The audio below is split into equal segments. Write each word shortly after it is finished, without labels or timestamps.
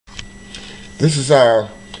This is our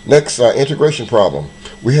next integration problem.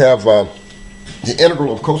 We have the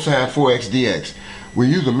integral of cosine 4x dx. We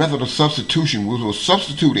use a method of substitution. We will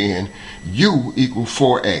substitute in u equals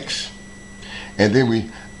 4x. And then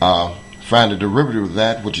we find the derivative of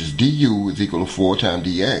that, which is du is equal to 4 times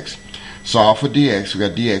dx. Solve for dx. We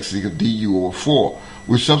got dx is equal to du over 4.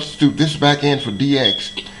 We substitute this back in for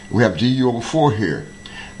dx. We have du over 4 here.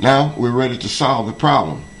 Now we're ready to solve the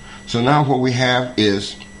problem. So now what we have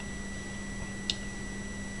is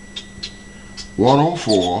 1 over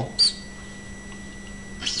 4,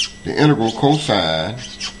 the integral cosine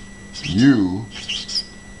u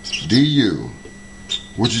du,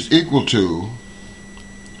 which is equal to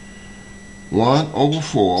 1 over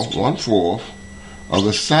 4, 1/4 of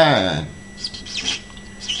the sine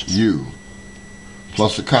u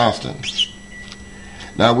plus the constant.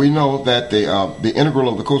 Now we know that the integral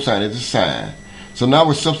of the cosine is the sine. So now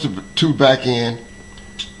we substitute back in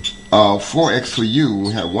 4x for u.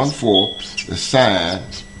 We have 1/4 the sine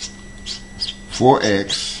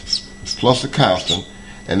 4x plus the constant,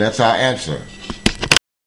 and that's our answer.